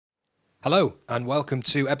Hello, and welcome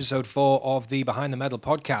to episode 4 of the Behind the Medal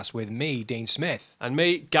podcast with me, Dean Smith. And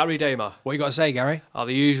me, Gary Damer. What you got to say, Gary?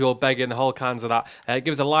 The usual begging, all kinds of that.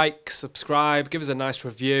 Give us a like, subscribe, give us a nice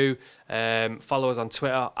review. Follow us on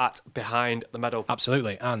Twitter at Behind the Medal.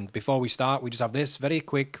 Absolutely. And before we start, we just have this very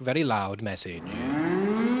quick, very loud message.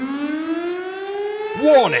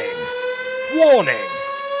 Warning! Warning!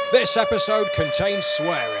 This episode contains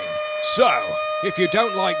swearing. So, if you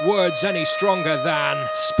don't like words any stronger than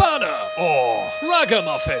spanner or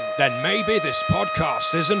ragamuffin, then maybe this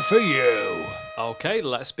podcast isn't for you. Okay,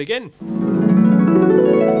 let's begin.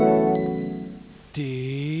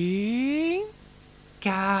 Dean?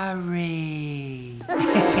 Gary.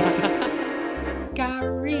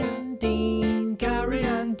 Gary and Dean,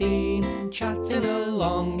 chatting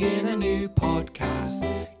along in a new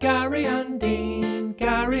podcast. Gary and Dean,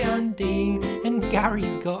 and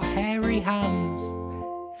Gary's got hairy hands.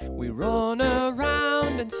 We run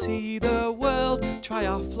around and see the world.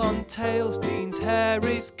 Triathlon tales, Dean's hair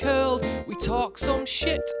is curled. We talk some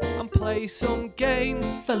shit and play some games.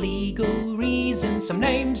 For legal reasons, some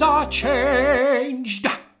names are changed.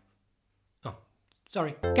 Oh,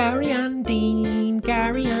 sorry. Gary and Dean,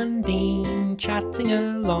 chatting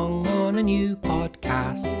along on a new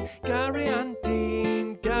podcast. Gary and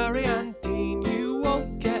Dean, you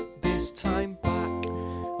won't get this time back.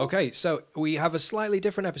 Okay, so we have a slightly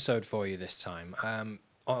different episode for you this time.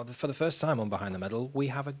 For the first time on Behind the Medal, we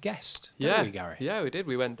have a guest. Don't we, Gary? Yeah, we did.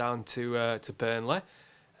 We went down to Burnley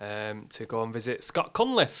to go and visit Scott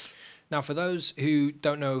Cunliffe. Now, for those who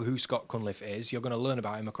don't know who Scott Cunliffe is, you're going to learn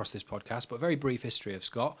about him across this podcast, but a very brief history of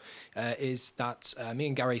Scott is that me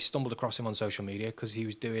and Gary stumbled across him on social media because he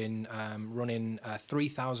was running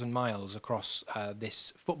 3,000 miles across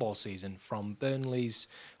this football season from Burnley's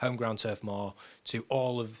home ground Turf Moor to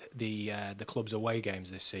all of the club's away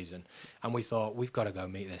games this season. And we thought, we've got to go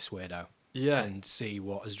meet this weirdo and see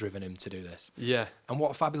what has driven him to do this. Yeah. And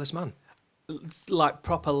what a fabulous man. Like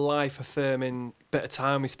proper life-affirming bit of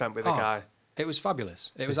time we spent with the guy. It was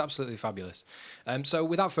fabulous. It was absolutely fabulous. So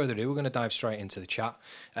without further ado, we're going to dive straight into the chat.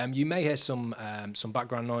 You may hear some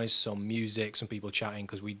background noise, some music, some people chatting,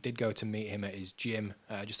 because we did go to meet him at his gym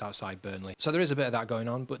just outside Burnley. So there is a bit of that going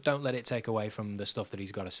on, but don't let it take away from the stuff that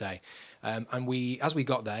he's got to say. And as we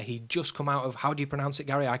got there, he'd just come out of, how do you pronounce it,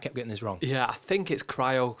 Gary? I kept getting this wrong. Yeah, I think it's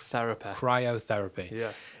cryotherapy. Cryotherapy.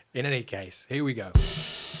 Yeah. In any case, here we go.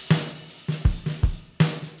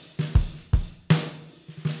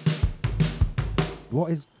 What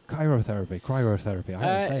is cryotherapy? Cryotherapy. I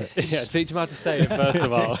don't say it. Yeah, teach him how to say it first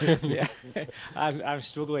of all. Yeah, I'm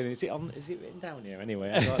struggling. Is it written down here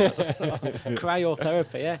anyway?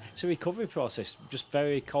 Cryotherapy. Yeah, it's a recovery process. Just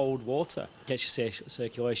very cold water gets your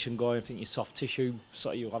circulation going. I think your soft tissue,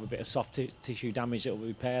 so you'll have a bit of soft tissue damage that will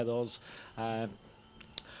repair those. But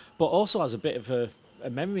also has a bit of a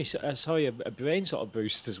memory, a brain sort of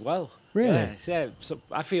boost as well. Really? Yeah. So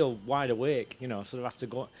I feel wide awake, sort of after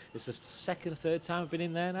going. It's the second or third time I've been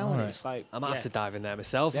in there now, All and right. it's like I might have to dive in there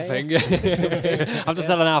myself, I Yeah, think. I've just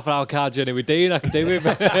had an half-an-hour car journey with Dean. I could do with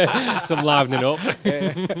some livening up.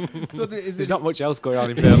 So There's not much else going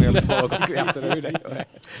on in Birmingham at 4 o'clock in the afternoon anyway.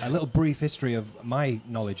 A little brief history of my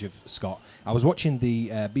knowledge of Scott. I was watching the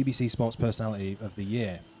BBC Sports Personality of the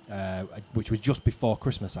Year, which was just before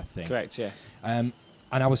Christmas, I think. Correct, yeah.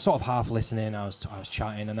 And I was sort of half listening, I was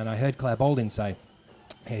chatting, and then I heard Claire Balding say,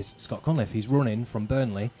 here's Scott Cunliffe, he's running from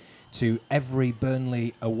Burnley to every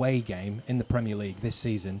Burnley away game in the Premier League this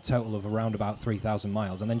season, total of around about 3,000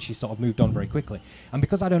 miles, and then she sort of moved on very quickly. And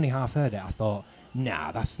because I'd only half heard it, I thought,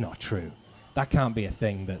 nah, that's not true. That can't be a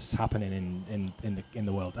thing that's happening in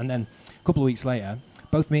the world. And then a couple of weeks later,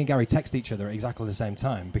 both me and Gary text each other at exactly the same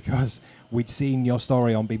time because we'd seen your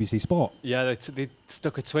story on BBC Sport. Yeah, they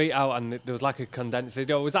stuck a tweet out and there was like a condensed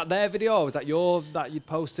video. Was that their video or was that that you'd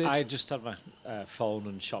posted? I just had my phone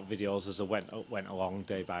and shot videos as I went along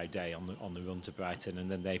day by day on the run to Brighton,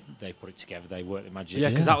 and then they put it together. They worked the magic. Yeah,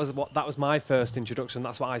 because that was my first introduction.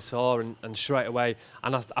 That's what I saw, and straight away.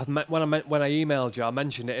 And when I emailed you, I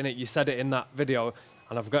mentioned it in it. You said it in that video,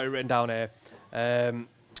 and I've got it written down here.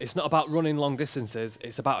 It's not about running long distances.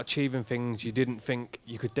 It's about achieving things you didn't think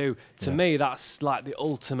you could do. To me, that's like the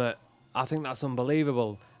ultimate. I think that's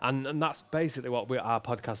unbelievable, and that's basically what our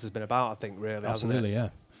podcast has been about. I think really, Absolutely, hasn't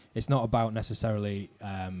it? yeah. It's not about necessarily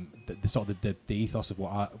the sort of the ethos of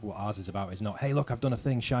what ours is about. It's not, hey, look, I've done a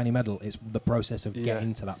thing, shiny medal. It's the process of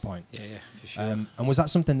getting to that point. Yeah, for sure. And was that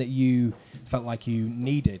something that you felt like you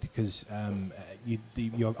needed? Because you're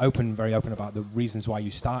very open about the reasons why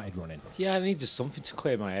you started running. Yeah, I needed something to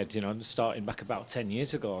clear my head. Starting back about 10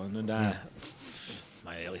 years ago, and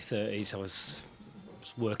my early 30s, I was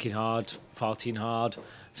working hard, partying hard,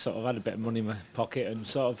 sort of had a bit of money in my pocket and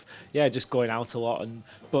sort of, just going out a lot,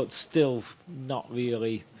 but still not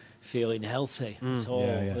really feeling healthy at all.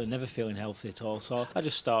 Yeah. Never feeling healthy at all. So I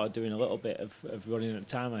just started doing a little bit of running at the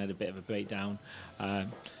time. I had a bit of a breakdown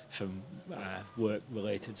from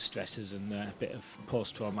work-related stresses and a bit of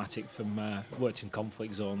post-traumatic from worked in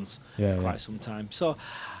conflict zones for quite some time. So,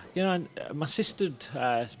 and my sister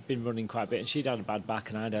has been running quite a bit, and she'd had a bad back,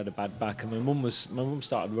 and I'd had a bad back, and my mum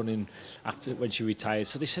started running after when she retired.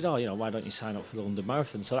 So they said, why don't you sign up for the London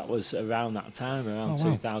Marathon? So that was around that time, around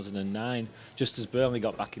 2009, just as Burnley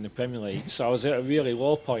got back in the Premier League. So I was at a really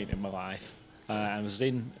low point in my life. I was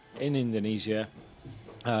in Indonesia.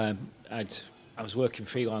 I was working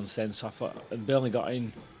freelance then, so I thought, and Burnley got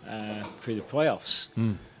in through the playoffs,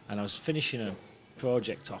 and I was finishing a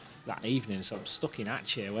project off that evening, so I'm stuck in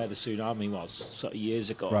Aceh where the tsunami was sort of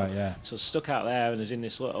years ago. Right, yeah. So stuck out there, and I was in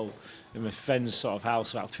my friend's sort of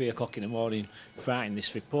house about 3 o'clock in the morning, writing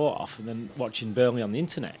this report off, and then watching Burnley on the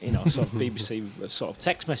internet, sort of BBC sort of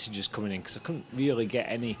text messages coming in, because I couldn't really get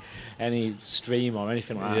any stream or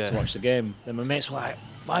anything like that to watch the game. Then my mates were like,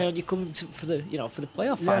 "Why aren't you coming for the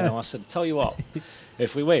playoff final?" I said, "Tell you what,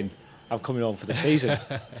 if we win, I'm coming home for the season."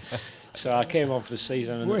 So I came home for the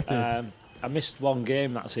season, and I missed one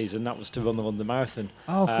game that season. That was to run the London Marathon.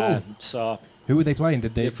 Oh, cool. So who were they playing?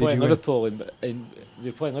 Did they were playing you Liverpool they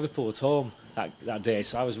were playing Liverpool at home that day.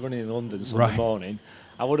 So I was running in London Sunday morning.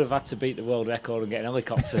 I would have had to beat the world record and get an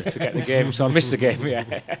helicopter to get the game. So I missed the game.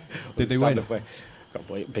 Yeah. Did they win? Got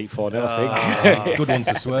beat 4-0, I think. Good one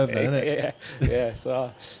to swerve there, isn't it? Yeah.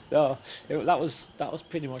 So that was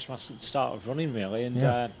pretty much my start of running, really,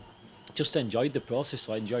 and just enjoyed the process.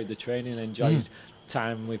 I enjoyed the training, enjoyed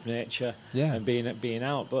time with nature and being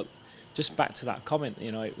out. But just back to that comment,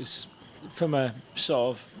 it was from a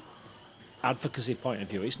sort of advocacy point of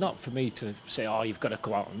view. It's not for me to say, you've got to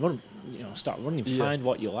go out and run, start running. Find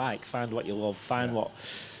what you like, find what you love, find what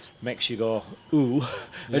makes you go ooh,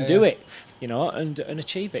 and do it, and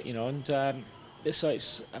achieve it, and so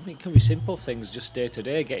it can be simple things, just day to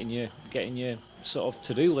day, getting your sort of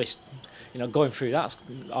to-do list. Going through that's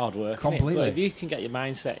hard work. Completely. But if you can get your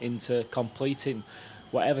mindset into completing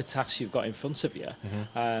whatever task you've got in front of you,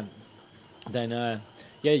 then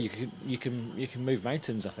you can move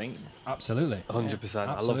mountains, I think. Absolutely. 100%.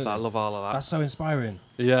 I love that. I love all of that. That's so inspiring.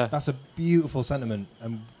 Yeah. That's a beautiful sentiment,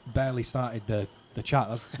 and barely started the chat.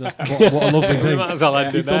 That's what a lovely thing. Might as well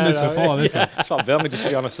end He's it done there, this before, this one. That's what Burnley just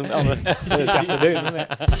be on a Thursday afternoon, isn't it?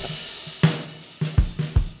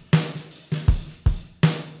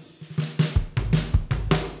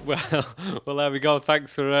 Well, there we go.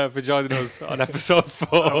 Thanks for joining us on episode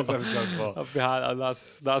 4. That was episode 4. And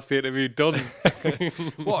that's the interview done.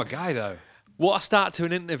 What a guy, though. What a start to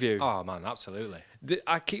an interview. Oh, man, absolutely.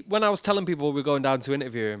 When I was telling people we were going down to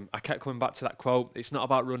interview him, I kept coming back to that quote. It's not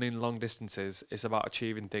about running long distances. It's about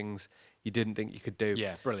achieving things you didn't think you could do.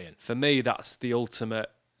 Yeah, brilliant. For me, that's the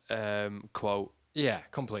ultimate quote. Yeah,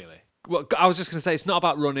 completely. Well, I was just going to say, it's not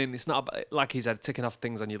about running. It's not about, like he said, ticking off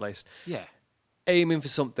things on your list. Yeah. Aiming for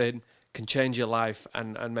something can change your life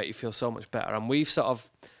and make you feel so much better. And we've sort of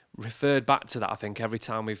referred back to that, I think, every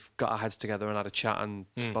time we've got our heads together and had a chat and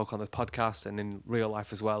spoke on the podcast and in real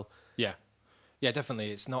life as well. Yeah. Yeah, definitely.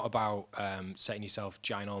 It's not about setting yourself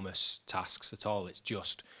ginormous tasks at all. It's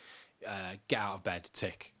just get out of bed,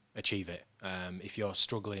 tick, achieve it. If you're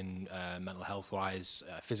struggling mental health-wise,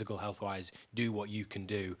 physical health-wise, do what you can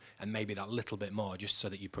do, and maybe that little bit more just so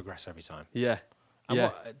that you progress every time. Yeah.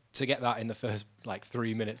 And to get that in the first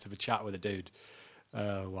 3 minutes of a chat with a dude,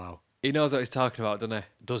 wow. He knows what he's talking about, doesn't he?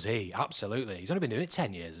 Does he? Absolutely. He's only been doing it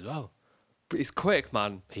 10 years as well. But he's quick,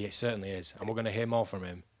 man. He certainly is. And we're going to hear more from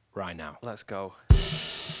him right now. Let's go.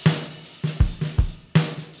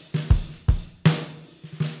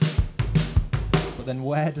 But then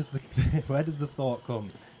where does the thought come?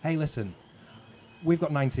 Hey, listen, we've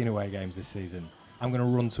got 19 away games this season. I'm going to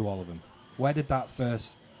run to all of them. Where did that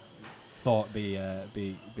first thought be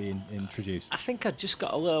introduced? I think I just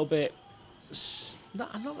got a little bit.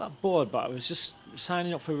 I'm not that bored, but I was just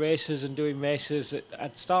signing up for races and doing races.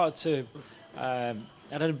 I'd started to. I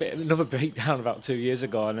had another breakdown about 2 years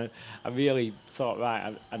ago, and I really thought,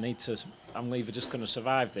 right, I need to. I'm either just going to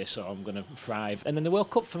survive this or I'm going to thrive. And then the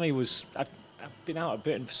World Cup for me was. I've been out of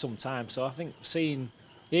Britain for some time, so I think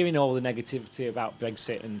hearing all the negativity about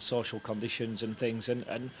Brexit and social conditions and things,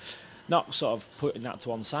 and not sort of putting that to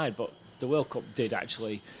one side, but the World Cup did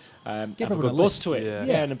actually have a good buzz to it,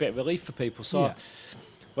 and a bit of relief for people. So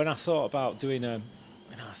when I thought about doing running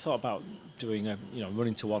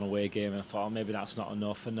to one away game, and I thought, maybe that's not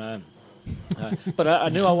enough. And But I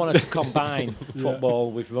knew I wanted to combine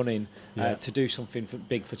football with running to do something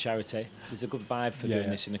big for charity. There's a good vibe for doing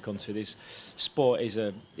this in the country. This sport is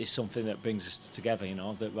something that brings us together, you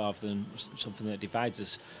know, that rather than something that divides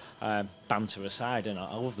us. Banter aside, and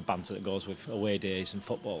I love the banter that goes with away days and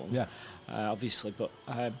football. Obviously, but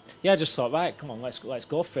I just thought, right, come on, let's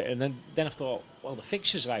go for it. And then I thought, well, the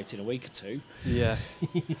fixture's right in a week or two. Yeah.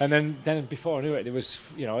 And then before I knew it, it was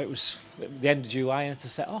the end of July and to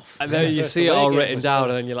set off. And then you see it all written down,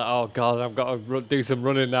 and then you're like, oh God, I've got to do some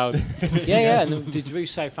running now. And then they drew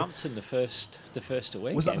Southampton the first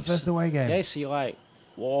away. Was that the first away game? Yeah, so you're like,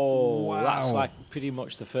 whoa, Wow. that's like pretty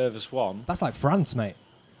much the furthest one. That's like France, mate.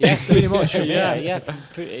 Yeah, pretty much.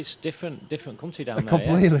 It's different country down there.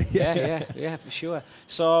 Completely. Yeah, for sure.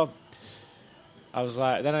 So I was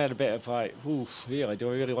like, then I had a bit of like, ooh, really, do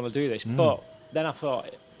I really want to do this? But then I thought,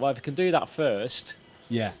 well, if I can do that first,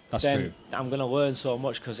 Yeah, that's then true. I'm going to learn so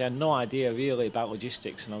much because I had no idea really about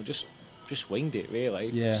logistics, and I just winged it really.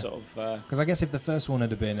 Yeah. Sort of. Because I guess if the first one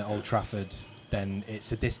had been at Old Trafford, then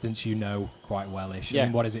it's a distance you know quite well-ish. Yeah. I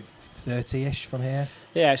mean, what is it, 30-ish from here?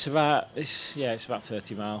 Yeah, it's about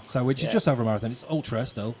 30 miles. So which is Yeah. just over a marathon. It's ultra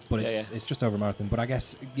still, but Yeah, it's just over a marathon. But I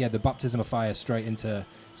guess, the baptism of fire straight into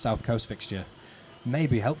South Coast fixture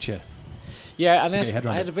maybe helped you. Yeah, and to get your head I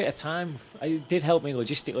around had it. a bit of time. It did help me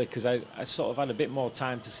logistically because I sort of had a bit more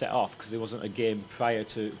time to set off because there wasn't a game prior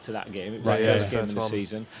to that game. It was Right, the yeah, first yeah. game First of the one.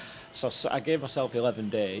 season. So I gave myself 11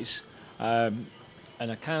 days.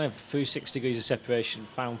 And I kind of, through 6 degrees of separation,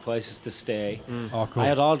 found places to stay. Oh, cool. I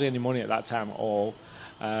had hardly any money at that time at all.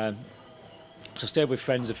 So I stayed with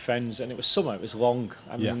friends of friends, and it was summer, it was long.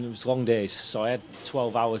 I mean, it was long days. So I had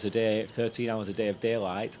 12 hours a day, 13 hours a day of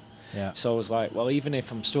daylight. Yeah. So I was like, well, even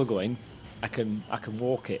if I'm struggling, I can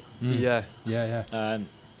walk it. Yeah. Yeah.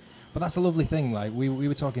 But that's a lovely thing. Like we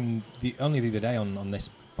were talking only the other day on this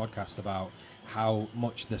podcast about how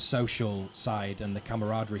much the social side and the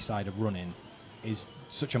camaraderie side of running is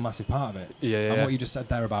such a massive part of it. And what you just said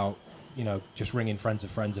there about, just ringing friends of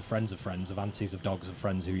friends of friends of friends of aunties of dogs of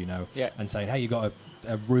friends who you know, and saying, hey, you got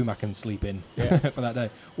a room I can sleep in for that day.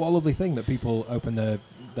 What a lovely thing that people open their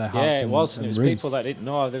hearts. Yeah, it and, was. and And it was rooms. people that I didn't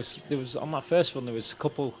know. There was on that first one. There was a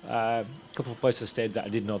couple of places I stayed that I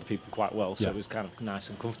did know the people quite well, so Yeah. it was kind of nice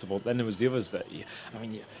and comfortable. Then there was the others that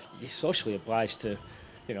you're socially obliged to.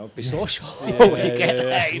 Be social when you get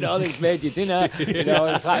there. They've made you dinner.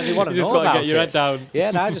 It's like they want to You know just want to about get your it. head down. Yeah,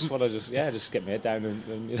 and I just want to just get my head down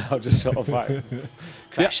and just sort of like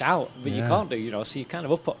crash out. But you can't do, so you're kind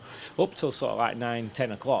of up till sort of like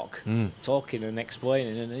 9-10 o'clock talking and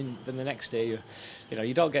explaining, and then the next day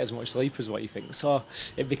you don't get as much sleep as what you think. So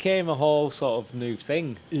it became a whole sort of new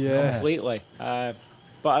thing completely.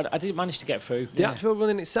 But I did manage to get through. The actual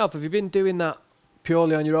running itself, have you been doing that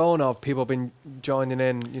purely on your own, or have people been joining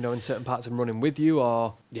in, in certain parts and running with you,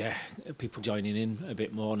 or? Yeah, people joining in a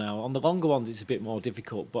bit more now. On the longer ones, it's a bit more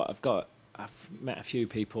difficult, but I've met a few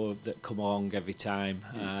people that come along every time.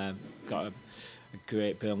 Got a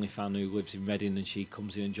great Burnley fan who lives in Reading, and she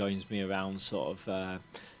comes in and joins me around sort of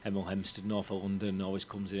Hemel Hempstead, north of London. Always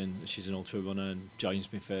comes in. She's an ultra runner and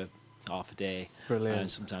joins me for half a day. Brilliant. And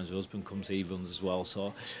sometimes her husband comes, he runs as well.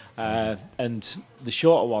 So, and the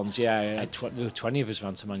shorter ones, there were 20 of us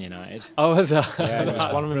ran to Man United. Oh, was that? Yeah, it was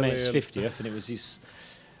That's one of my mates' brilliant. 50th, and it was his.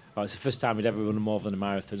 Well, it's the first time he'd ever run more than a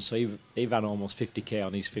marathon, so he ran almost 50k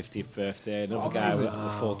on his 50th birthday. Another guy amazing.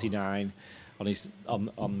 with 49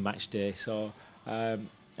 on match day. So, and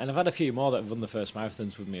I've had a few more that have run the first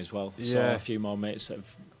marathons with me as well. So Yeah. a few more mates that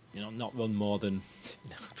have not run more than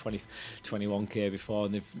 21k before,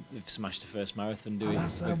 and they've smashed the first marathon doing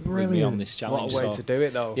that's so with me brilliant. on this challenge. What a way so. to do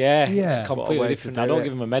it, though. Yeah, Yeah. it's What a way completely to different. do I don't it.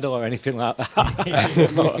 give him a medal or anything like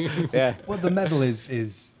that. But, yeah. Well, the medal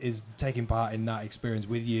is taking part in that experience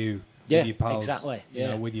with you, Yeah, with your pals, exactly,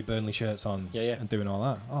 yeah. with your Burnley shirts on, Yeah. and doing all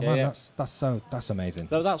that. Oh Yeah, man, yeah. that's amazing.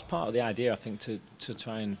 Well, that's part of the idea, I think, to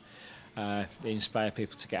try and inspire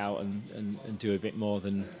people to get out and do a bit more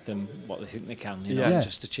than what they think they can, Yeah. Yeah. and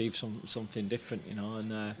just achieve something different, and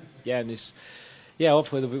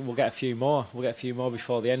hopefully we'll get a few more. We'll get a few more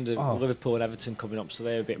before the end of Liverpool and Everton coming up, so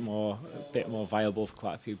they're a bit more viable for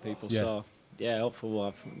quite a few people. Yeah. So yeah,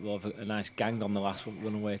 hopefully we'll have a nice gang on the last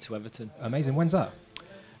run away to Everton. Amazing. When's that?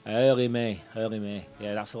 Early May.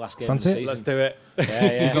 Yeah, that's the last game Fancy of it? the Let's season. do it.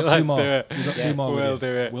 Yeah, You've got Let's two more. do it. You've got Yeah. two more. We'll with you.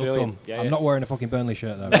 do it. We'll Brilliant. come. Yeah, I'm yeah. not wearing a fucking Burnley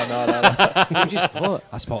shirt though. No. Who'd you support?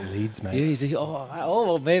 I support Leeds, mate. You do,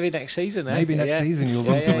 well, maybe next season. Eh? Maybe next Yeah. season you'll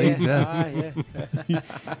run to Leeds, yeah.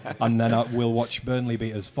 And then we'll watch Burnley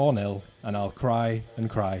beat us 4-0, and I'll cry and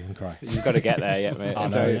cry and cry. You've got to get there yet, mate. I I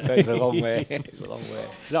know. tell you, it's a long way. It's a long way.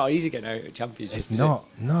 It's not easy getting out of the Championship. It's is not.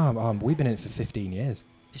 No, we've been in it for 15 years.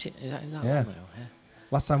 Is that Yeah. long now? Yeah.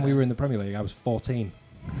 Last time we were in the Premier League, I was 14,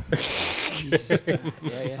 Yeah,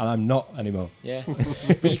 and I'm not anymore. yeah.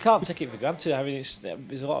 But you can't take it for granted. I mean,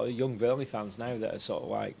 there's a lot of young Burnley fans now that are sort of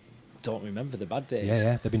like don't remember the bad days.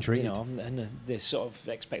 Yeah, they've been treated. You know, and the sort of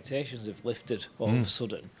expectations have lifted all of a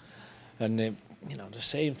sudden, and you know, the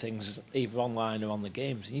same things either online or on the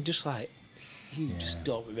games, and you're just like, you just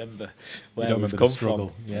don't remember where don't we've remember the come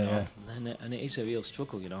struggle. from. Yeah, you know? And it is a real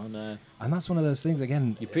struggle, you know, and And that's one of those things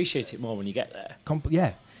again. you appreciate it more when you get there.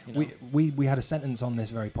 Yeah. You know? We had a sentence on this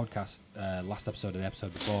very podcast last episode of the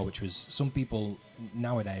episode before, which was some people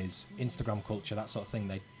nowadays, Instagram culture, that sort of thing,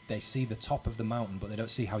 they see the top of the mountain, but they don't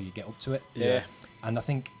see how you get up to it. Yeah. And I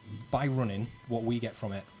think by running, what we get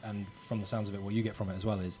from it, and from the sounds of it, what you get from it as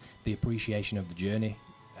well, is the appreciation of the journey,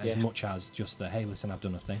 as Yeah. much as just the, hey, listen, I've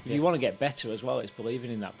done a thing. If you want to get better as well, it's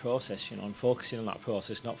believing in that process, you know, and focusing on that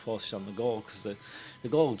process, not focusing on the goal, because the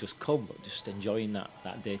goal will just come, but just enjoying that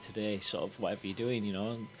day-to-day sort of whatever you're doing, you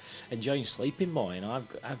know, and enjoying sleeping more, you know.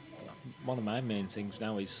 I've one of my main things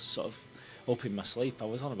now is sort of upping my sleep. I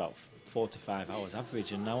was on about 4 to 5 hours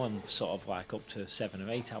average, and now I'm sort of like up to 7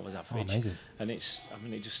 or 8 hours average. amazing. And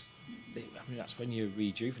that's when you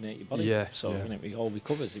rejuvenate your body. Yeah, So yeah. it all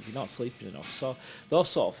recovers if you're not sleeping enough. So those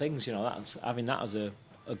sort of things, you know, that's having that as a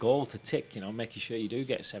goal to tick, you know, making sure you do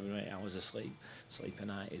get 7 or 8 hours of sleep a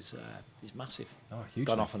night is massive. Oh, huge.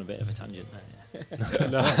 Gone off on a bit of a tangent there.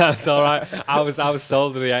 No, that's all right. I was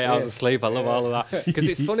sold with the 8 hours of sleep. I love all of that because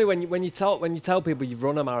it's funny when you tell people you've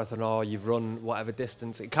run a marathon or you've run whatever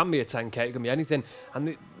distance. It can be a 10k, it can be anything,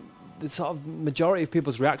 and the sort of majority of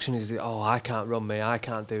people's reaction is, oh, I can't run, me, I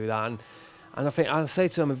can't do that. And I think I say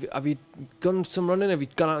to them, have you done some running? Have you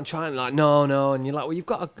gone out and tried? And like, no. And you're like, well, you've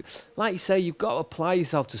got to, like you say, you've got to apply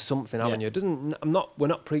yourself to something, haven't Yeah. you? We're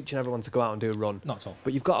not preaching everyone to go out and do a run, Not at all.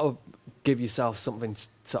 but you've got to give yourself something to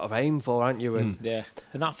sort of aim for, aren't you? And Yeah,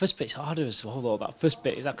 and that first bit's harder as well, though. That first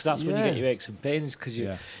bit, because that's when you get Yeah. your aches and pains, because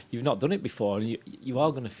Yeah. you've not done it before, and you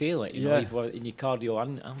are going to feel it, you know, Yeah. either in your cardio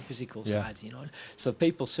and physical Yeah. sides, you know. So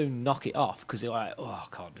people soon knock it off because they're like, oh, I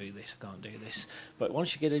can't do this. But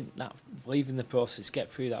once you get in that, leaving the process,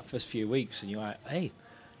 get through that first few weeks, and you're like, hey,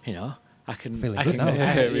 you know, I can, Feeling I good can,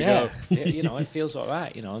 now. Here we go. you know, it feels all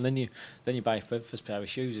right, you know. And then you buy your first pair of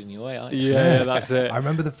shoes and you're away, aren't you? yeah, that's it. I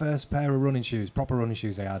remember the first pair of running shoes, proper running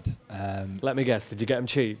shoes I had. Let me guess, did you get them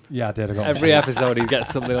cheap? Yeah, I did. I got them Every cheap. episode he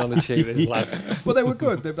gets something on the cheap. It's like, But they were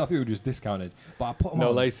good. I think they were just discounted. But I put them no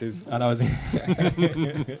on. laces. And I was,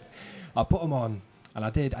 I put them on, and I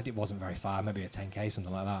did. It wasn't very far, maybe a 10k,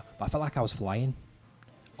 something like that. But I felt like I was flying.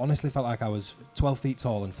 Honestly, felt like I was 12 feet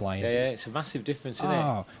tall and flying. Yeah, it's a massive difference, isn't it?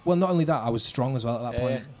 Oh, well, not only that, I was strong as well at that Yeah,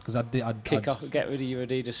 point because I'd Kick off, get rid of your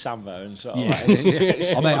Adidas Samba and sort of Yeah.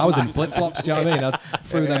 like, Oh mate, I was in flip flops. Do you know what I mean? I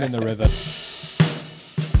threw them in the river.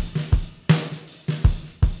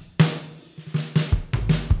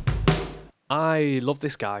 I love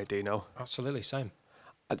this guy, Dino. Absolutely, same.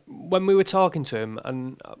 When we were talking to him,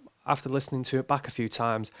 and after listening to it back a few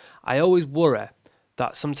times, I always worry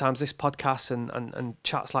that sometimes this podcast and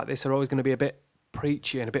chats like this are always going to be a bit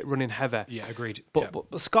preachy and a bit running heavy. Yeah, agreed.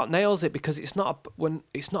 But Scott nails it because it's not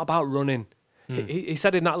about running. He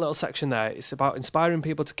said in that little section there, it's about inspiring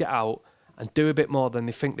people to get out and do a bit more than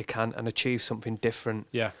they think they can and achieve something different.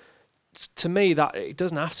 Yeah. To me, that it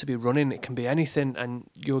doesn't have to be running, it can be anything, and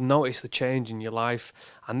you'll notice the change in your life.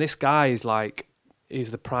 And this guy is like,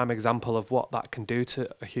 he's the prime example of what that can do to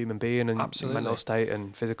a human being and Absolutely. mental state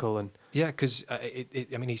and physical. And Yeah, because I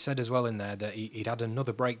mean, he said as well in there that he'd had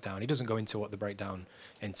another breakdown. He doesn't go into what the breakdown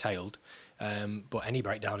entailed, but any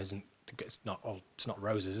breakdown isn't. It's not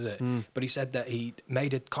roses, is it? But he said that he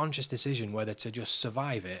made a conscious decision whether to just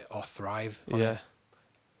survive it or thrive on yeah, it.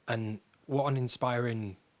 And what an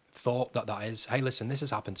inspiring thought that is. Hey, listen, this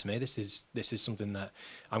has happened to me. This is something that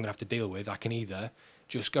I'm gonna have to deal with. I can either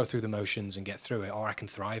just go through the motions and get through it, or I can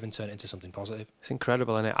thrive and turn it into something positive. it's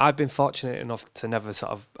incredible, isn't it? I've been fortunate enough to never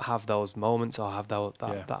sort of have those moments or have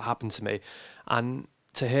that happen to me, and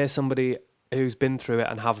to hear somebody who's been through it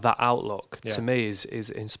and have that outlook to me is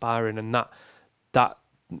inspiring, and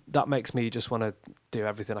that makes me just want to do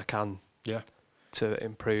everything I can Yeah. to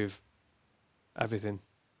improve everything.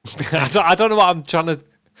 I don't know what I'm trying to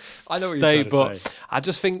I know what you're say, trying to but say. I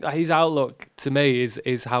just think that his outlook to me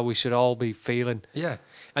is how we should all be feeling. Yeah,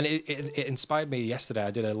 and it inspired me yesterday. I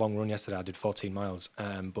did a long run yesterday. I did 14 miles.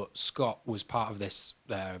 But Scott was part of this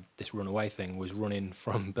runaway thing. Was running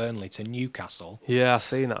from Burnley to Newcastle. Yeah, I've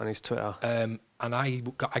seen that on his Twitter. And I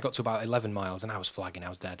got to about 11 miles, and I was flagging. I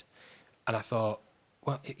was dead. And I thought,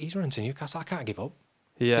 well, he's running to Newcastle. I can't give up.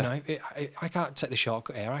 Yeah, You know, I can't take the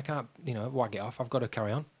shortcut here. I can't, wag it off. I've got to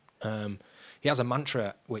carry on. He has a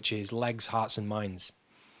mantra which is legs, hearts, and minds.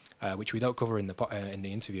 which we don't cover in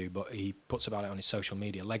the interview, but he puts about it on his social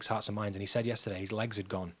media. Legs, hearts, and minds. And he said yesterday his legs had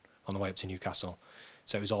gone on the way up to Newcastle,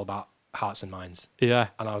 so it was all about hearts and minds. Yeah.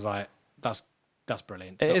 And I was like, that's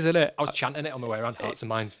brilliant. It So is, isn't it? I was chanting it on the way around. Hearts and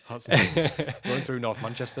minds. Hearts and minds. Going through North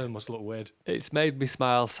Manchester must look weird. It's made me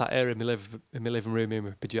smile sat here in my living room in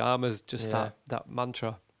my pyjamas. Just Yeah. that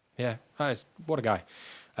mantra. Yeah, what a guy.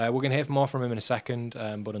 We're going to hear more from him in a second,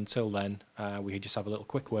 but until then, we just have a little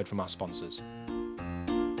quick word from our sponsors.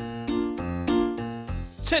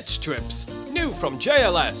 Tit strips, new from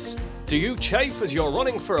JLS. Do you chafe as you're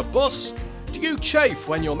running for a bus? Do you chafe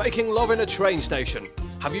when you're making love in a train station?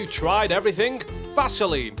 Have you tried everything?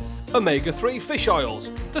 Vaseline, omega-3 fish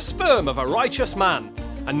oils, the sperm of a righteous man,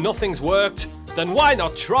 and nothing's worked? Then why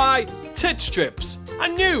not try Tit Strips, a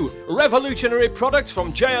new revolutionary product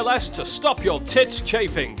from JLS to stop your tits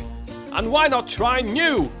chafing? And why not try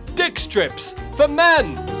new Dick Strips for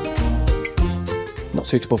men? Not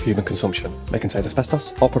suitable for human consumption. May contain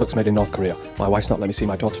asbestos. All products made in North Korea. My wife's not let me see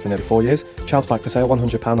my daughter for nearly 4 years. Child's bag for sale,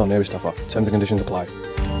 £100 on nearest offer. Terms and conditions apply.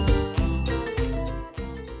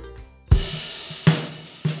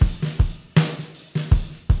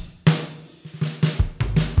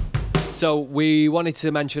 So we wanted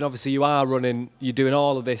to mention, obviously, you're doing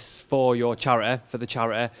all of this for your charity, for the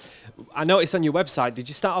charity. I noticed on your website, did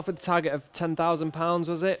you start off with a target of £10,000,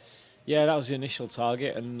 was it? Yeah, that was the initial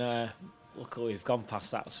target, and luckily we've gone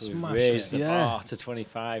past that, so we've Smashed raised it. the Yeah. bar to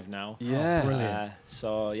 25 now. Yeah. Brilliant.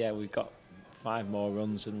 So yeah, we've got 5 more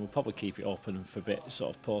runs, and we'll probably keep it open for a bit,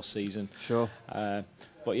 sort of post-season. Sure.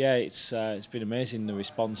 But yeah, it's been amazing, the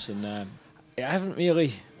response, and I haven't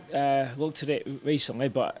really looked at it recently,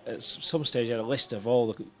 but at some stage I had a list of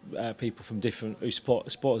all the people from who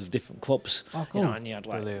supporters of different clubs. Oh, You cool. know, and you had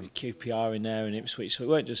like Brilliant. QPR in there and Ipswich, so it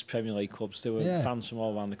weren't just Premier League clubs. There were Yeah. fans from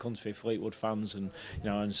all around the country, Fleetwood fans, and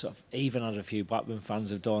and sort of even had a few Blackburn fans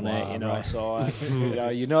have donated. Wow, you know, right. so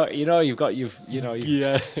you're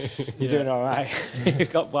doing all right.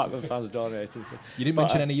 You've got Blackburn fans donating. You didn't But,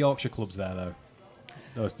 mention any Yorkshire clubs there, though.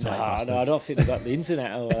 Those tight No, bastards. I don't think they've got the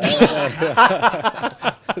internet over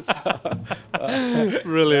there.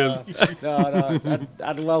 Brilliant. No,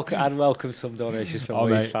 I'd welcome some donations from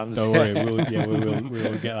Leeds fans. Don't worry, we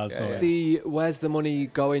will get that sorted. Where's the money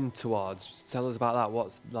going towards? Tell us about that.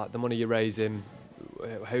 What's like the money you're raising?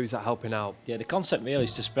 Who's that helping out? Yeah, the concept really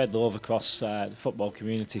is to spread love across the football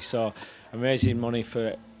community. So I'm raising money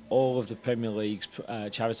for all of the Premier League's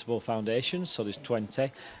charitable foundations. So there's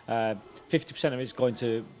 20. 50% of it's going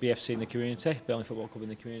to BFC in the community, Burnley Football Club in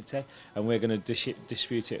the community, and we're going to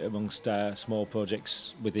distribute it amongst small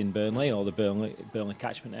projects within Burnley or the Burnley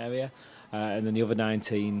catchment area. And then the other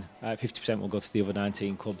 19, 50% will go to the other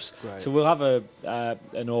 19 clubs. Great. So we'll have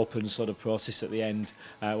an open sort of process at the end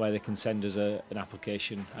where they can send us an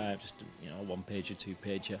application, just a 1-page or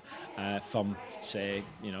 2-pager from, say,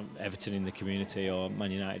 Everton in the community or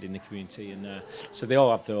Man United in the community, and so they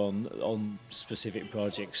all have their own specific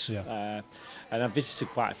projects. Yeah. And I've visited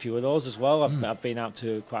quite a few of those as well. I've been out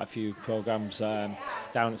to quite a few programs down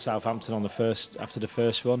at Southampton after the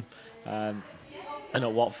first run. And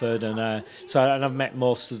at Watford, and I've met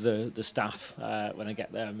most of the staff when I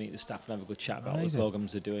get there. I meet the staff and have a good chat about what the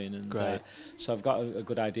programs they're doing, and Great. so I've got a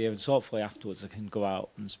good idea. And so hopefully afterwards I can go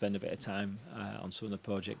out and spend a bit of time on some of the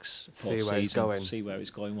projects, See where it's going. see where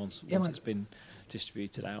it's going once it's been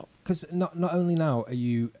distributed out. Because not only now are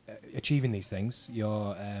you achieving these things,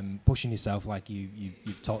 you're pushing yourself like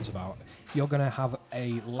you've talked about. You're going to have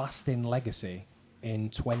a lasting legacy in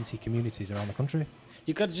 20 communities around the country.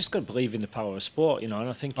 You just got to believe in the power of sport, and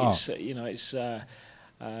I think it's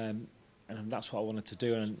and that's what I wanted to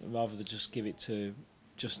do, and rather than just give it to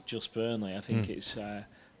just Burnley, I think it's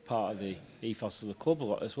part of the ethos of the club a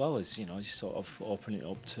lot as well, as just sort of open it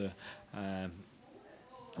up to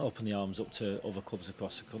open the arms up to other clubs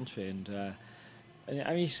across the country, and I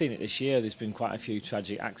mean, you've seen it this year. There's been quite a few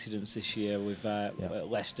tragic accidents this year with at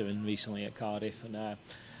Leicester and recently at Cardiff,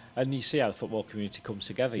 and you see how the football community comes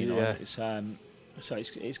together. Yeah. It's so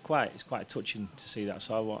it's quite touching to see that.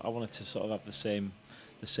 So I wanted to sort of have the same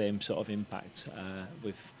sort of impact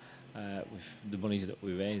with the money that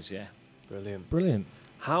we raise. Yeah. Brilliant.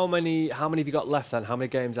 How many have you got left then? How many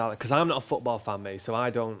games are there? Because I'm not a football fan, mate, so I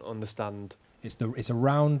don't understand. It's a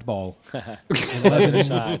round ball. 11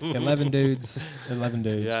 aside. 11 dudes.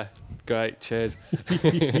 Yeah, great. Cheers.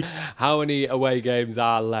 How many away games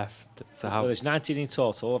are left? So Well, there's 19 in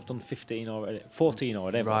total. I've done 14 already.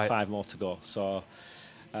 I've Right. got 5 more to go. So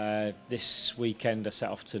this weekend I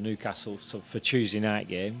set off to Newcastle for Tuesday night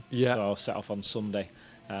game. Yeah. So I'll set off on Sunday,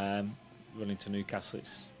 running to Newcastle.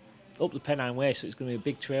 It's up the Pennine Way, so it's going to be a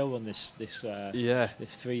big trail run this Yeah.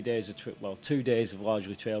 3 days of 2 days of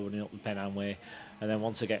largely trail running up the Pennine Way. And then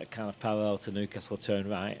once I get kind of parallel to Newcastle, I turn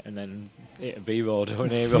right, and then hit a B road or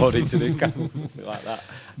an A road into Newcastle, something like that.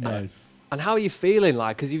 Nice. And how are you feeling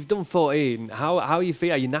like? Because you've done 14. How are you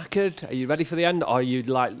feeling? Are you knackered? Are you ready for the end? Or are you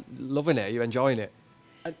like loving it? Are you enjoying it?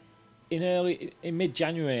 In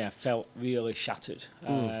mid-January, I felt really shattered,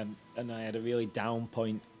 and I had a really down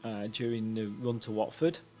point during the run to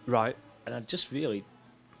Watford, Right. and I just really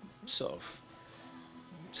sort of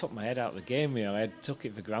took my head out of the game. You know, I took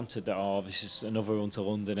it for granted that this is another run to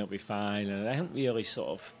London, it'll be fine, and I hadn't really sort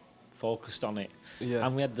of focused on it. Yeah.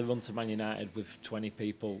 And we had the run to Man United with 20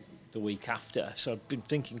 people the week after, so I've been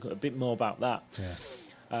thinking a bit more about that.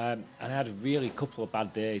 Yeah. And I had a really couple of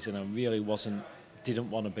bad days, and I really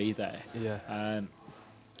didn't want to be there. Yeah.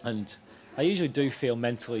 And I usually do feel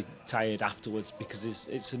mentally tired afterwards because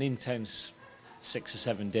it's an intense 6 or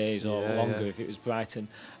 7 days or Yeah, longer yeah. if it was Brighton.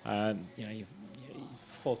 You know,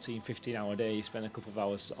 14, 15 hour day, you spend a couple of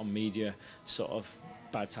hours on media, sort of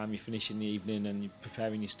by the time you finish in the evening and you're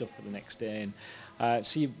preparing your stuff for the next day. And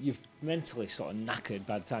so you've mentally sort of knackered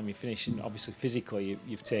by the time you finish, and obviously physically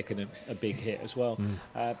you've taken a big hit as well.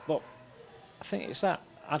 But I think it's that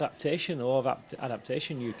adaptation,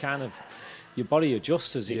 you kind of, your body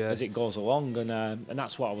adjusts as it goes along, and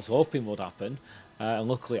that's what I was hoping would happen, and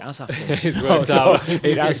luckily it has happened. It's worked out.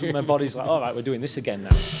 It has. My body's like, all right, we're doing this again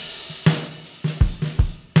now.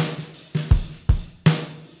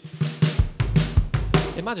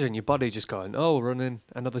 Imagine your body just going, running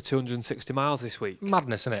another 260 miles this week.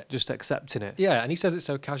 Madness, isn't it? Just accepting it. Yeah, and he says it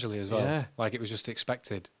so casually as well. Yeah. Like it was just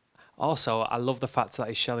expected. Also, I love the fact that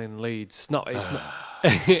he's shelling Leeds. It's not.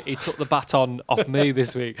 He took the baton off me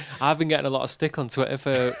this week. I've been getting a lot of stick on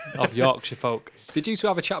Twitter of Yorkshire folk. Did you two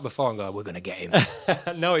have a chat before and go, we're going to get him?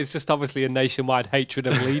 No, it's just obviously a nationwide hatred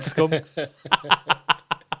of Leeds scum.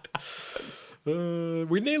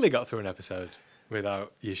 We nearly got through an episode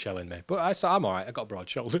without you shelling me. But I'm all right. I got broad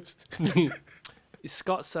shoulders.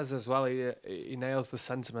 Scott says as well, he nails the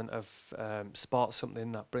sentiment of sport's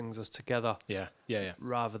something that brings us together. Yeah.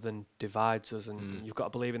 Rather than divides us, and you've got to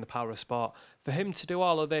believe in the power of sport. For him to do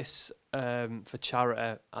all of this for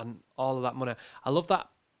charity and all of that money, I love that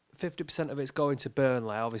 50% of it's going to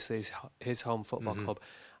Burnley, obviously his home football club,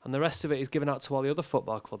 and the rest of it is given out to all the other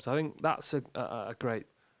football clubs. I think that's a great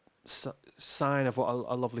sign of what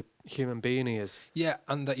a lovely human being he is. Yeah,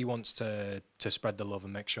 and that he wants to spread the love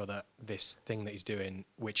and make sure that this thing that he's doing,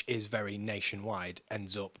 which is very nationwide,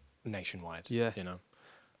 ends up nationwide. Yeah. You know.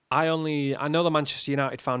 I know the Manchester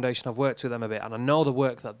United Foundation. I've worked with them a bit, and I know the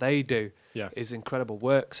work that they do is incredible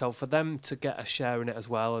work. So for them to get a share in it as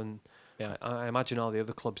well, and I imagine all the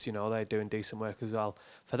other clubs, they're doing decent work as well.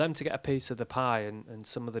 For them to get a piece of the pie and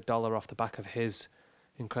some of the dollar off the back of his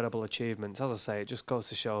incredible achievements, as I say, it just goes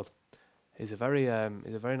to show he's a very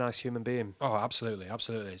nice human being. Oh, absolutely.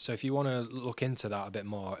 So if you want to look into that a bit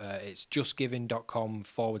more, it's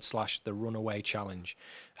justgiving.com/the Runaway Challenge.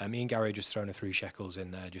 Me and Gary are just throwing a 3 shekels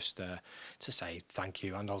in there just to say thank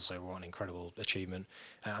you, and also what an incredible achievement.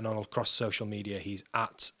 And on across social media, he's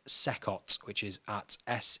at Sekott, which is at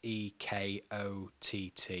SEKOTT.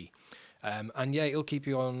 And yeah, he'll keep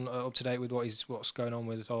you on up to date with what's going on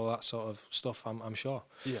with all that sort of stuff. I'm sure.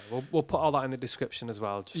 Yeah, we'll put all that in the description as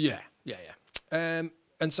well. Yeah. And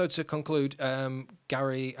so to conclude,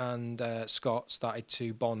 Gary and Scott started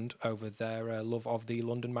to bond over their love of the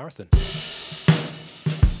London Marathon.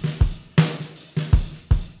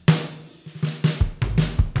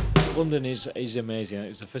 London is amazing. It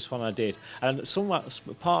was the first one I did, and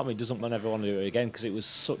part of me doesn't ever want to do it again because it was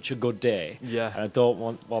such a good day. Yeah. And I don't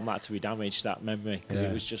want that to be damaged, that memory, because Yeah.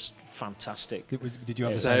 it was just fantastic. Did you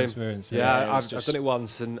have the Same. same experience? Yeah, it was I've done it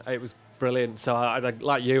once, and it was brilliant. So I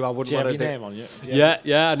like you, I Do wouldn't you have want your to name on you?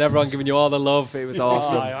 Yeah, and everyone giving you all the love. It was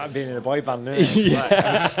awesome. Oh, I've been in a boy band,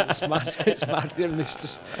 it's mad. It's mad.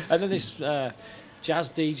 And then this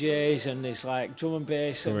jazz DJs and there's like drum and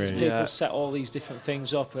bass, and there's Sweet. people Yeah. set all these different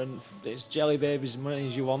things up, and it's jelly babies as many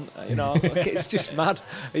as you want. Like, it's just mad.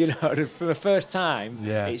 For the first time,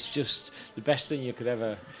 it's just the best thing you could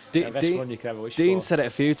ever. The best one you could ever wish Dean for. said it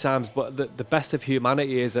a few times, but the best of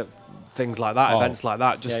humanity is at things like that, events like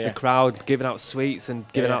that. Just Yeah, the yeah. crowd giving out sweets and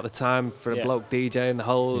giving Yeah. out the time for a Yeah. bloke DJing the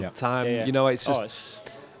whole time. Yeah, yeah. It's just it's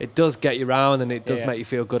it does get you round, and it does Yeah. make you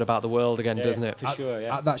feel good about the world again, doesn't it? For sure,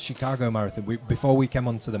 yeah. At that Chicago Marathon, before we came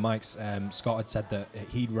onto the mics, Scott had said that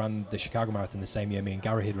he'd run the Chicago Marathon the same year me and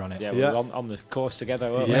Gary had run it. Yeah, we Yeah. were on the course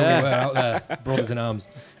together, weren't we? Yeah, Yeah. we were out there, brothers in arms.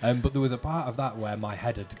 But there was a part of that where my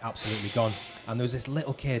head had absolutely gone, and there was this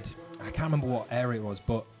little kid. I can't remember what area it was,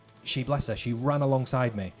 but bless her, she ran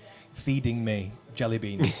alongside me, feeding me jelly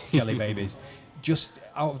beans, jelly babies, just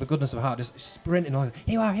out of the goodness of heart, just sprinting like,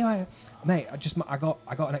 here you are, mate. I got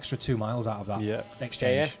an extra 2 miles out of that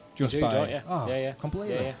exchange. Yeah. Just You do, by don't you? oh,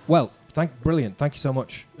 completely. Yeah. Well, brilliant. Thank you so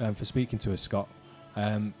much for speaking to us, Scott.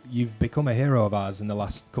 You've become a hero of ours in the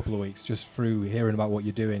last couple of weeks, just through hearing about what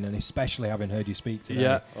you're doing, and especially having heard you speak today.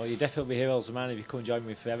 Yeah. Oh, you definitely be heroes of mine if you come and join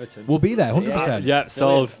me for Everton. We'll be there, 100%. Yeah,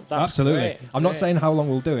 sold. That's Absolutely. great. I'm not Great. saying how long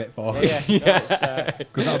we'll do it for, Yeah.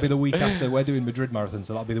 because that'll be the week after. We're doing Madrid Marathon,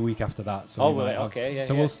 so that'll be the week after that. So Oh, we might right, have- okay, yeah,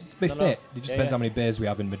 So yeah. we'll be No, fit. no. It just Yeah, depends yeah. how many beers we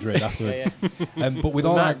have in Madrid afterwards. Yeah. But with we,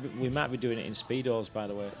 all might, our... we might be doing it in Speedos, by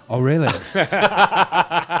the way. Oh, really?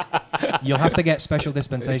 You'll have to get special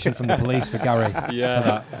dispensation from the police for Gary. Yeah. For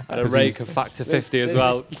that, And a 'cause rake he's- of Factor 50 as There's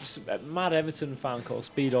well. this mad Everton fan called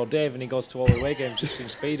Speedo Dave, and he goes to all the away games just in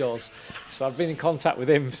Speedos. So I've been in contact with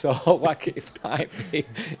him, so like it might be,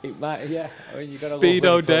 yeah. I mean, you gotta love Speedo him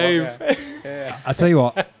for a Dave. lot, yeah. I tell you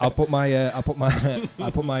what, I'll put my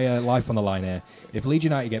life on the line here. If Leeds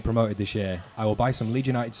United get promoted this year, I will buy some Leeds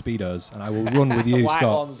United Speedos and I will run with you, White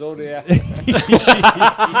Scott. ones, oh dear.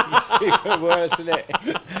 It's even worse, isn't it?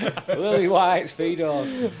 Lily white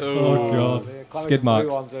Speedos. Oh, God. dear. Clemens Skid blue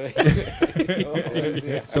marks. ones, are they? Oh,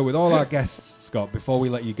 dear. So with all our guests, Scott, before we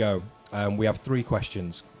let you go, we have 3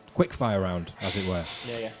 questions. Quick fire round, as it were.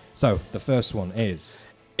 Yeah. So the first one is...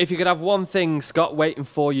 If you could have one thing, Scott, waiting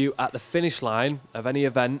for you at the finish line of any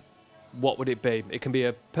event, what would it be? It can be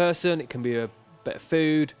a person, it can be a bit of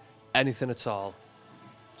food, anything at all.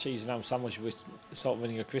 Cheese and ham sandwich with salt and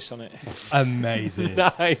vinegar crisps on it. Amazing.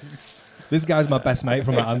 Nice. This guy's my best mate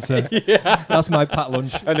from that answer. Yeah. That's my pat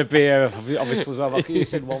lunch. And a beer, obviously, as well. I could have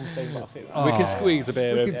said one thing, but I think We can squeeze a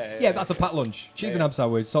beer We in. could- Yeah, yeah, that's a pat lunch. Cheese and ham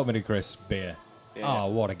sandwich, salt vinegar crisp, beer. Yeah. Oh,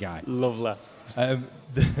 what a guy. Lovely.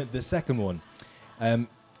 The second one,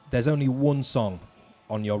 there's only one song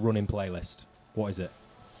on your running playlist. What is it?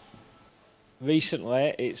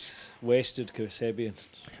 Recently, it's Wasted Kasabian.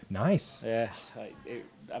 Nice. Yeah,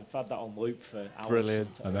 I've had that on loop for hours.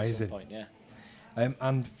 Brilliant. sometimes Amazing. At some point, yeah.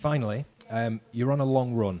 And finally, you're on a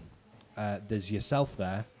long run. There's yourself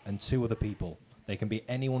there and 2 other people. They can be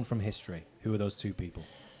anyone from history. Who are those 2 people?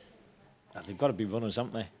 They've got to be runners,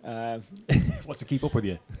 haven't they? What to keep up with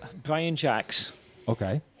you? Brian Jacks.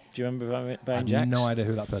 Okay. Do you remember I Brian have Jacks? no idea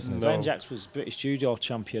who that person is. Brian Jacks was British judo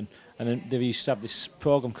champion, and then they used to have this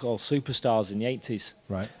program called Superstars in the 80s.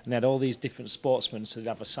 Right. And they had all these different sportsmen, so they'd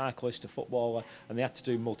have a cyclist, a footballer, and they had to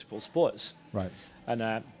do multiple sports. Right.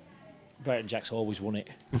 And Brian Jacks always won it.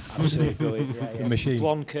 Absolutely brilliant. Yeah, The machine.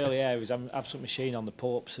 Blonde curly hair, he was an absolute machine on the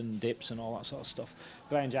pull-ups and dips and all that sort of stuff.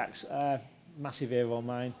 Brian Jacks, massive hero of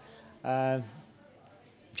mine.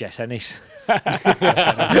 Jess Ennis.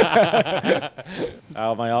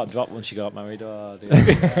 Oh, my heart dropped when she got married. Oh, dear.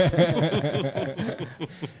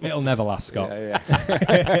 It'll never last, Scott.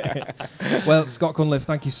 Yeah. Well, Scott Cunliffe,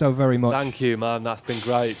 thank you so very much. Thank you, man. That's been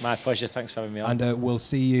great. My pleasure. Thanks for having me on. And we'll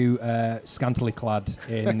see you scantily clad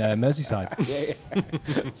in Merseyside. Yeah.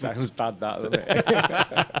 Sounds bad, that, doesn't it?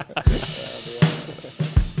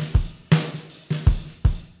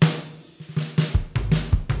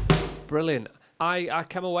 Brilliant. I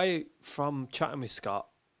came away from chatting with Scott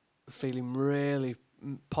feeling really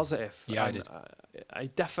positive. Yeah, I And, did. He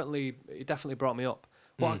definitely brought me up.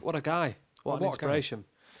 What a guy. What an What a guy. inspiration.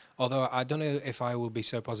 Although I don't know if I will be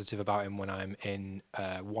so positive about him when I'm in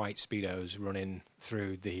white Speedos running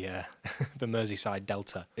through the the Merseyside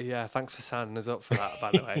Delta. Yeah, thanks for signing us up for that, by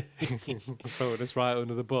the way. Throwing us right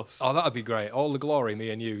under the bus. Oh, that'd be great. All the glory, me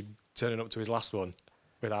and you turning up to his last one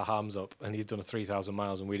with our arms up, and he's done a 3,000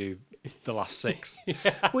 miles and we do the last 6.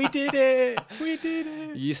 We did it! We did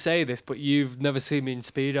it! You say this, but you've never seen me in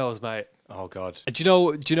Speedos, mate. Oh, God. Do you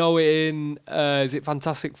know in, is it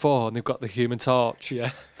Fantastic Four, and they've got the Human Torch?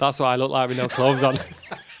 Yeah. That's what I look like with no clothes on.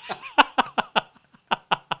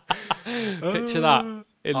 Picture that.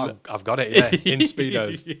 In I've got it, yeah, in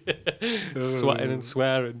Speedos. sweating and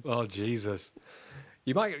swearing. Oh, Jesus.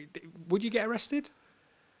 Would you get arrested?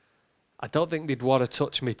 I don't think they'd want to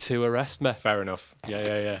touch me to arrest me. Fair enough.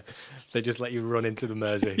 Yeah. They just let you run into the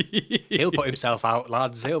Mersey. He'll put himself out,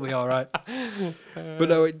 lads. He'll be all right. But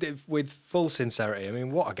no, with full sincerity, I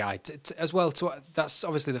mean, what a guy. As well, that's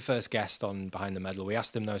obviously the first guest on Behind the Medal. We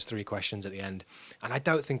asked him those 3 questions at the end, and I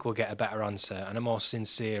don't think we'll get a better answer and a more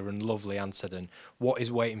sincere and lovely answer than what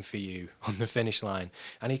is waiting for you on the finish line.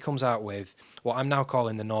 And he comes out with what I'm now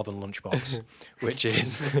calling the Northern Lunchbox, which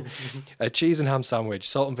is a cheese and ham sandwich,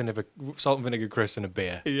 salt and vinegar crisps, and a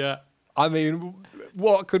beer. Yeah. I mean,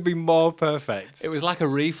 what could be more perfect? It was like a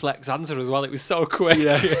reflex answer as well. It was so quick.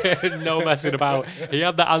 No messing about. He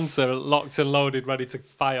had that answer locked and loaded, ready to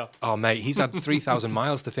fire. Oh, mate, he's had 3,000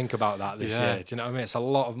 miles to think about that this Yeah. year. Do you know what I mean? It's a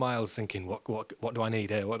lot of miles thinking, what do I need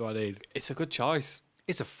here? What do I need? It's a good choice.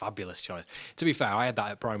 It's a fabulous choice. To be fair, I had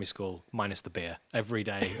that at primary school, minus the beer, every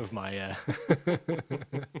day of my...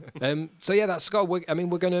 So, yeah, that's Scott. We're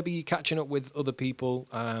going to be catching up with other people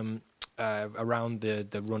around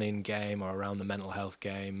the running game or around the mental health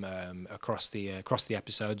game across the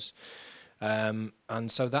episodes. And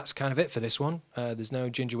so that's kind of it for this one. There's no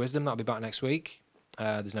Ginger Wisdom. That'll be back next week.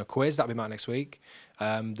 There's no quiz. That'll be back next week.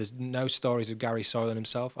 There's no stories of Gary soiling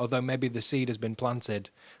himself, although maybe the seed has been planted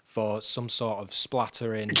for some sort of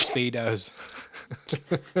splatter in Speedos.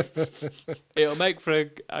 It'll make for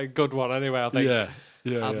a good one anyway, I think.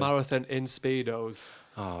 Yeah. A marathon in Speedos.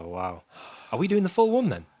 Oh, wow. Are we doing the full one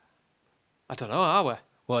then? I don't know, are we?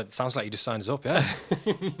 Well, it sounds like you just signed us up, yeah?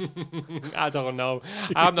 I don't know.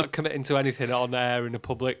 I'm not committing to anything on air in a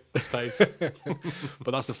public space.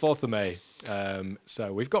 But that's the 4th of May.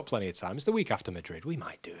 So we've got plenty of time. It's the week after Madrid. We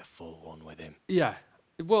might do a full one with him. Yeah.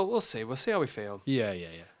 Well, we'll see. We'll see how we feel. Yeah.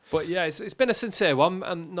 But yeah, it's been a sincere one,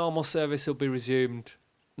 and normal service will be resumed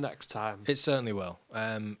next time. It certainly will.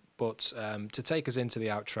 But to take us into the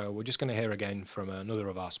outro, we're just going to hear again from another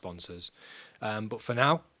of our sponsors. But for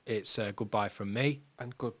now, it's goodbye from me.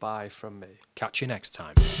 And goodbye from me. Catch you next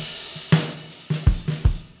time.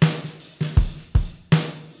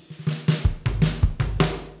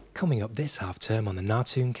 Coming up this half term on the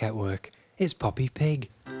Nartoon Ketwork is Poppy Pig.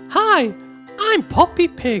 Hi, I'm Poppy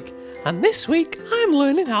Pig, and this week I'm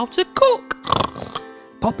learning how to cook.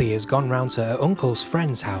 Poppy has gone round to her uncle's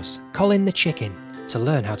friend's house, Colin the chicken, to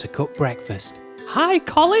learn how to cook breakfast. Hi,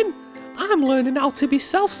 Colin. I'm learning how to be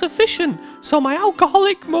self-sufficient so my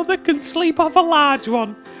alcoholic mother can sleep off a large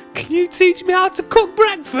one. Can you teach me how to cook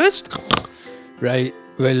breakfast? Right,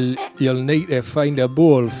 well, you'll need to find a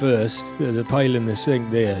bowl first. There's a pile in the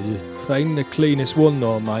sink there. You find the cleanest one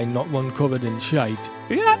though, mind, not one covered in shite.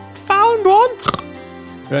 Yep, found one.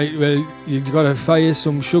 Right, well, you've got to fire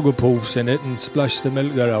some sugar poofs in it and splash the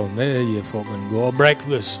milk around. There you fucking go.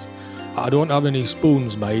 Breakfast. I don't have any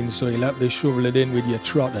spoons, mind, so you'll have to shovel it in with your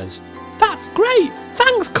trotters. That's great.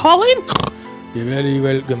 Thanks, Colin. You're very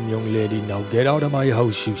welcome, young lady. Now get out of my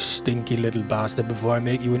house, you stinky little bastard, before I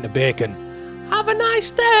make you into bacon. Have a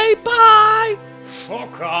nice day. Bye.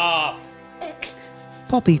 Fuck off!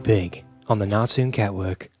 Poppy Pig on the Nartoon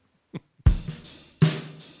Ketwork.